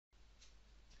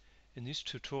In this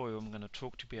tutorial I'm going to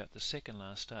talk to you about the second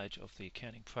last stage of the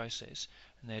accounting process,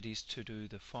 and that is to do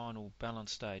the final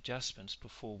balance day adjustments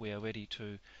before we are ready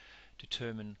to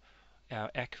determine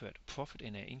our accurate profit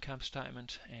in our income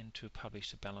statement and to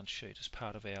publish the balance sheet as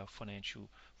part of our financial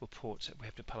reports that we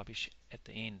have to publish at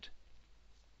the end.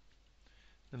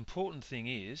 The important thing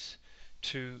is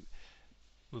to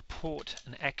report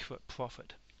an accurate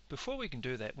profit. Before we can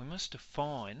do that, we must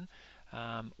define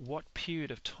what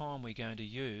period of time we're going to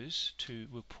use to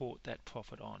report that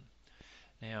profit on.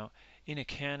 Now, in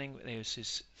accounting, there's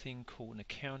this thing called an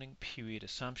accounting period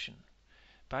assumption.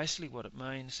 Basically, what it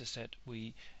means is that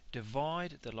we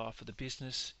divide the life of the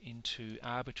business into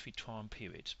arbitrary time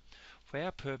periods. For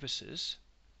our purposes,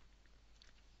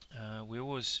 we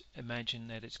always imagine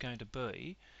that it's going to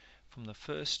be from the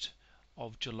 1st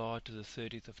of July to the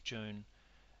 30th of June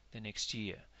the next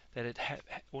year. That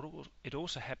it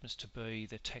also happens to be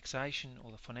the taxation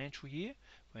or the financial year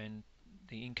when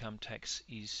the income tax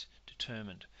is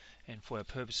determined. And for our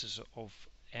purposes of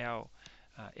our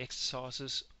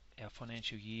exercises, our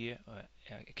financial year,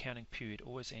 our accounting period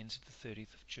always ends at the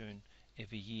 30th of June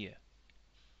every year.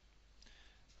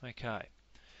 Okay.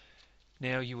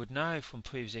 Now you would know from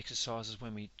previous exercises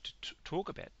when we talk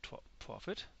about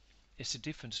profit, it's the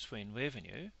difference between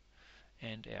revenue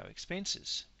and our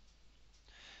expenses.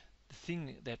 The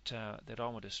thing that I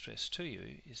want to stress to you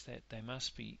is that they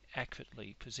must be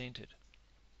accurately presented.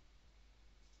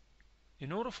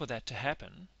 In order for that to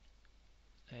happen,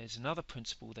 there's another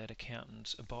principle that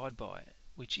accountants abide by,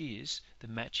 which is the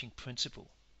matching principle.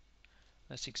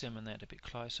 Let's examine that a bit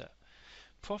closer.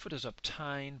 Profit is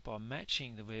obtained by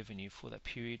matching the revenue for that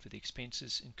period with the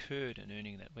expenses incurred in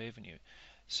earning that revenue.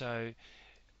 So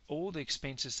all the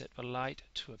expenses that relate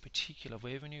to a particular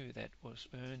revenue that was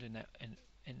earned in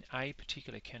a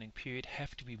particular accounting period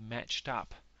have to be matched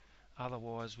up.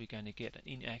 Otherwise, we're going to get an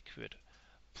inaccurate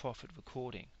profit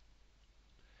recording.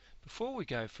 Before we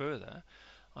go further,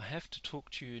 I have to talk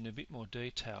to you in a bit more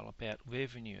detail about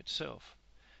revenue itself.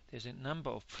 There's a number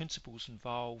of principles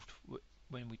involved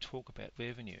when we talk about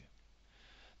revenue.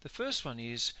 The first one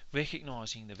is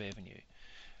recognizing the revenue.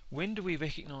 When do we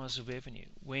recognize the revenue?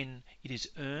 When it is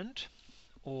earned,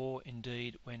 or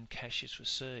indeed when cash is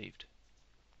received.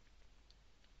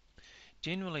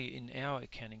 Generally in our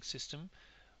accounting system,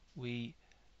 we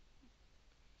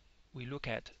look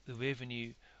at the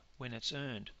revenue when it's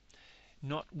earned,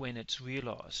 not when it's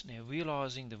realized. Now,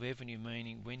 realizing the revenue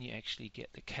meaning when you actually get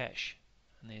the cash,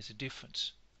 and there's a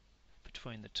difference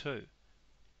between the two.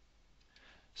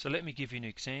 So let me give you an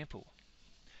example.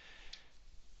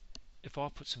 If I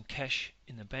put some cash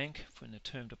in the bank for a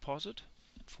term deposit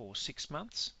for 6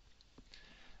 months,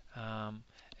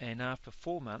 and after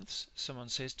 4 months someone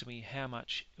says to me, how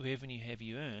much revenue have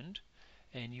you earned?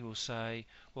 And you will say,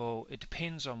 well, it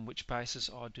depends on which basis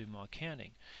I do my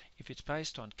accounting. If it's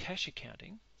based on cash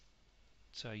accounting,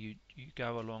 so you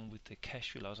go along with the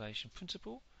cash realization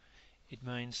principle, it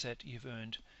means that you've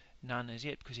earned none as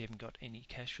yet because you haven't got any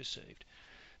cash received.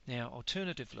 Now,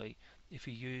 alternatively, if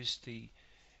you use the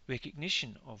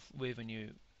recognition of revenue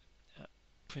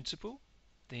principle,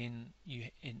 then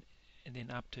and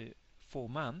then up to 4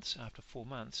 months, after 4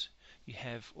 months, you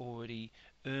have already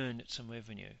earned some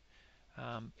revenue,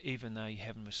 even though you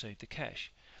haven't received the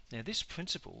cash. Now, this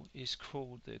principle is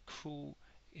called the accrual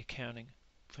accounting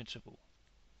principle.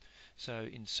 So,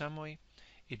 in summary,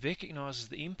 it recognizes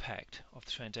the impact of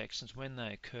the transactions when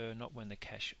they occur, not when the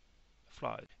cash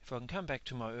flows. If I can come back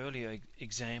to my earlier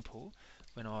example,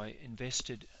 when I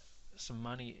invested some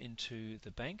money into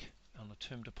the bank on a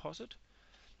term deposit,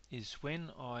 is when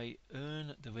I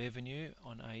earn the revenue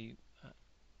on a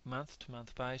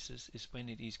month-to-month basis is when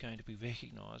it is going to be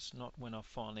recognized, not when I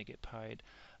finally get paid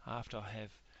after I have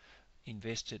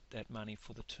invested that money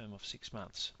for the term of 6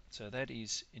 months. So that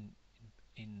is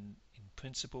in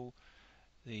principle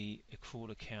the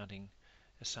accrual accounting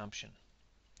assumption.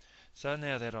 So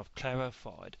now that I've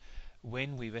clarified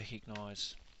when we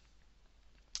recognize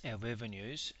our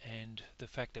revenues and the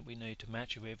fact that we need to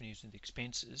match our revenues and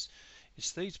expenses,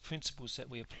 it's these principles that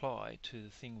we apply to the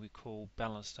thing we call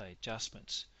balance day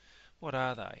adjustments. What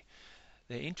are they?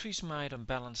 They're entries made on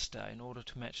balance day in order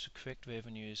to match the correct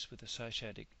revenues with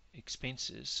associated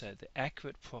expenses so the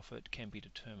accurate profit can be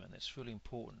determined. That's really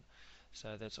important.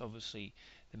 So that's obviously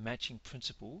the matching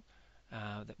principle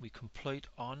that we complete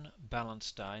on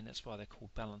balance day, and that's why they're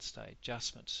called balance day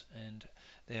adjustments. And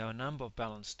there are a number of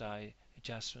balance day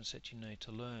adjustments that you need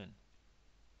to learn.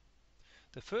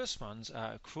 The first ones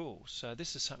are accruals. So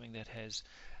this is something that has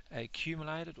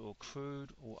accumulated or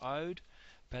accrued or owed,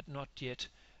 but not yet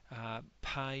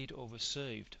paid or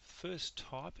received. First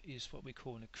type is what we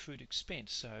call an accrued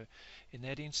expense. So in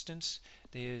that instance,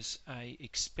 there's a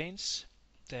expense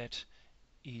that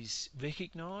is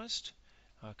recognised,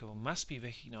 or must be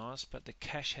recognised, but the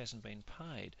cash hasn't been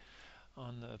paid.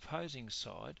 On the opposing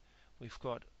side, we've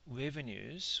got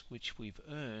revenues which we've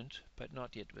earned but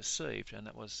not yet received, and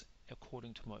that was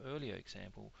according to my earlier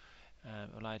example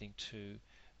relating to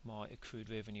my accrued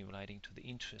revenue relating to the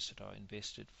interest that I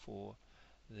invested for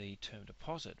the term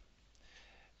deposit.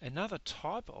 Another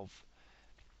type of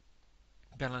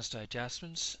balance day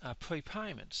adjustments are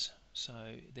prepayments. So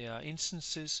there are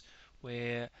instances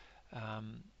where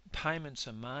payments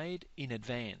are made in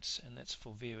advance, and that's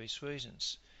for various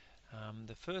reasons.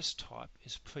 The first type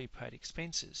is prepaid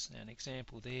expenses. Now, an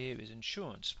example there is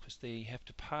insurance, because there you have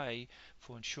to pay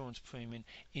for insurance premium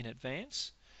in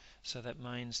advance. So that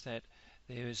means that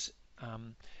there is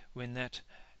when that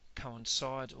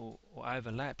coincides or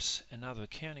overlaps another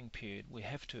accounting period, we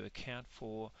have to account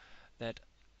for that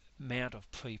amount of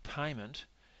prepayment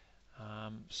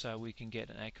so we can get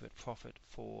an accurate profit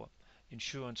for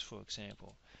insurance, for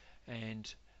example.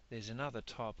 And there's another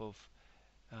type of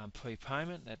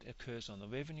prepayment that occurs on the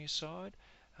revenue side.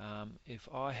 If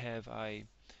I have a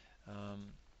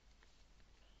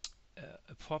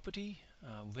property,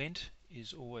 rent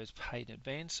is always paid in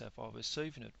advance. So if I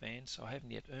receive in advance, I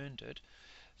haven't yet earned it.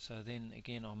 So then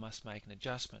again, I must make an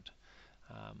adjustment.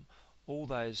 All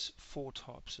those four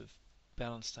types of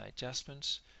balance day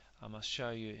adjustments I must show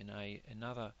you in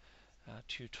another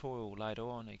tutorial later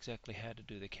on exactly how to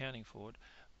do the accounting for it,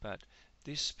 but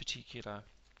this particular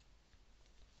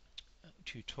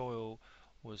tutorial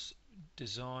was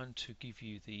designed to give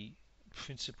you the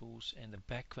principles and the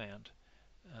background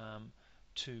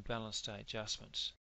to balance day adjustments.